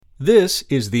This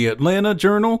is the Atlanta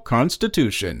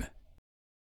Journal-Constitution.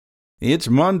 It's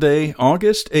Monday,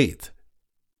 August 8th.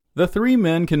 The three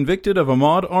men convicted of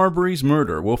Ahmaud Arbery's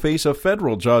murder will face a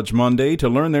federal judge Monday to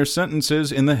learn their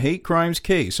sentences in the hate crimes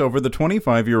case over the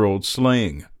 25-year-old's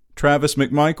slaying. Travis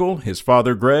McMichael, his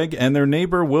father Greg, and their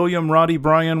neighbor William Roddy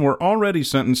Bryan were already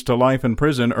sentenced to life in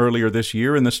prison earlier this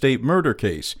year in the state murder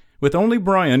case, with only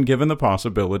Bryan given the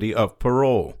possibility of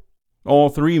parole. All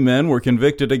three men were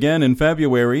convicted again in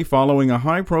February following a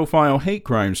high-profile hate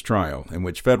crimes trial in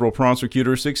which federal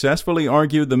prosecutors successfully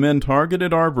argued the men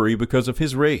targeted Arbery because of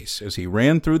his race as he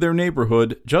ran through their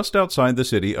neighborhood just outside the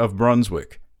city of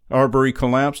Brunswick. Arbery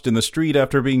collapsed in the street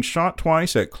after being shot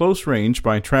twice at close range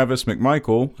by Travis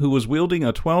McMichael, who was wielding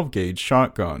a 12-gauge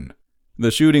shotgun. The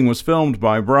shooting was filmed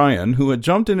by Bryan, who had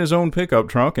jumped in his own pickup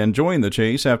truck and joined the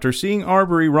chase after seeing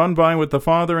Arbery run by with the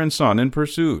father and son in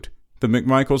pursuit. The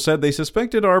McMichaels said they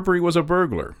suspected Arbery was a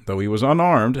burglar, though he was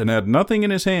unarmed and had nothing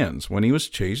in his hands when he was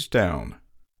chased down.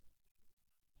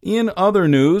 In other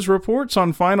news, reports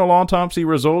on final autopsy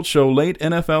results show late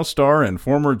NFL star and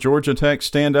former Georgia Tech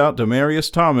standout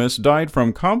Demaryius Thomas died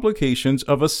from complications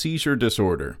of a seizure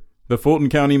disorder. The Fulton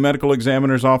County Medical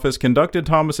Examiner's Office conducted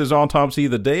Thomas's autopsy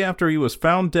the day after he was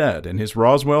found dead in his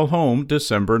Roswell home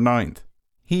December 9th.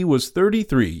 He was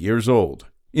 33 years old.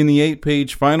 In the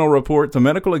 8-page final report, the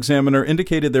medical examiner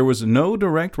indicated there was no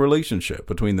direct relationship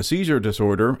between the seizure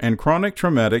disorder and chronic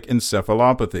traumatic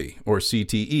encephalopathy, or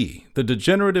CTE, the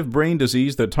degenerative brain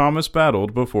disease that Thomas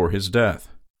battled before his death.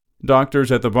 Doctors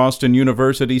at the Boston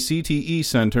University CTE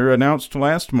Center announced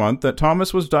last month that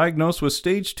Thomas was diagnosed with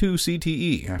stage 2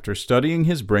 CTE after studying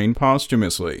his brain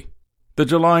posthumously. The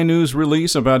July news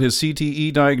release about his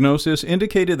CTE diagnosis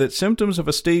indicated that symptoms of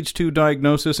a stage 2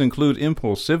 diagnosis include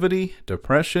impulsivity,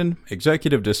 depression,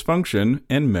 executive dysfunction,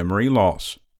 and memory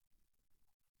loss.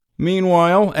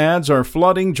 Meanwhile, ads are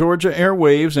flooding Georgia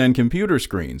airwaves and computer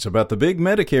screens about the big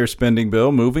Medicare spending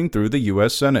bill moving through the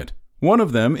U.S. Senate. One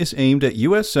of them is aimed at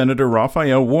U.S. Senator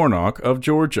Raphael Warnock of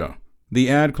Georgia. The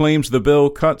ad claims the bill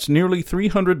cuts nearly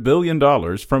 $300 billion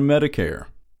from Medicare.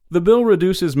 The bill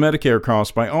reduces Medicare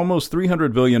costs by almost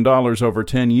 $300 billion over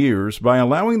 10 years by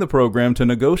allowing the program to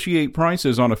negotiate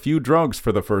prices on a few drugs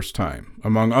for the first time,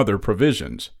 among other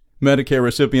provisions. Medicare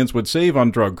recipients would save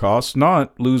on drug costs,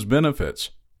 not lose benefits.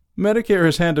 Medicare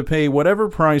has had to pay whatever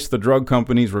price the drug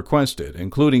companies requested,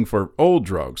 including for old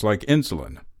drugs like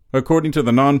insulin. According to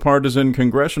the nonpartisan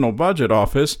Congressional Budget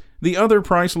Office, the other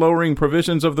price-lowering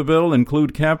provisions of the bill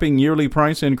include capping yearly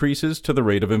price increases to the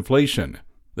rate of inflation.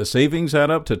 The savings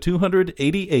add up to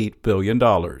 $288 billion.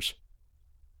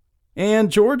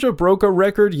 And Georgia broke a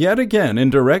record yet again in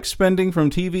direct spending from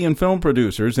TV and film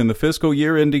producers in the fiscal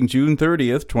year ending June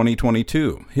 30th,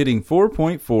 2022, hitting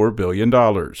 $4.4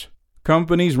 billion.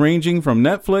 Companies ranging from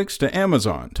Netflix to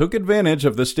Amazon took advantage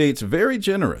of the state's very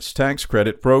generous tax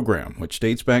credit program, which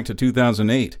dates back to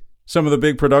 2008. Some of the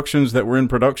big productions that were in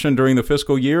production during the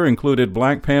fiscal year included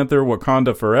Black Panther: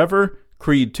 Wakanda Forever,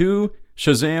 Creed II,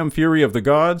 Shazam! Fury of the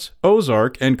Gods,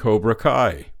 Ozark, and Cobra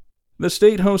Kai. The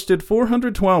state hosted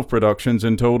 412 productions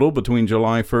in total between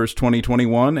July 1st,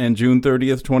 2021 and June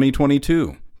 30th,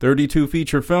 2022. 32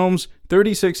 feature films,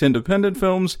 36 independent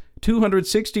films,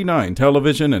 269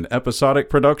 television and episodic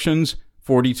productions,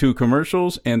 42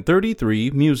 commercials, and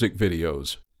 33 music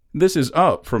videos. This is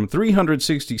up from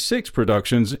 366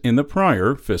 productions in the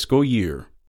prior fiscal year.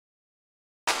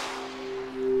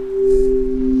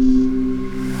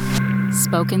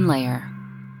 Spoken Layer.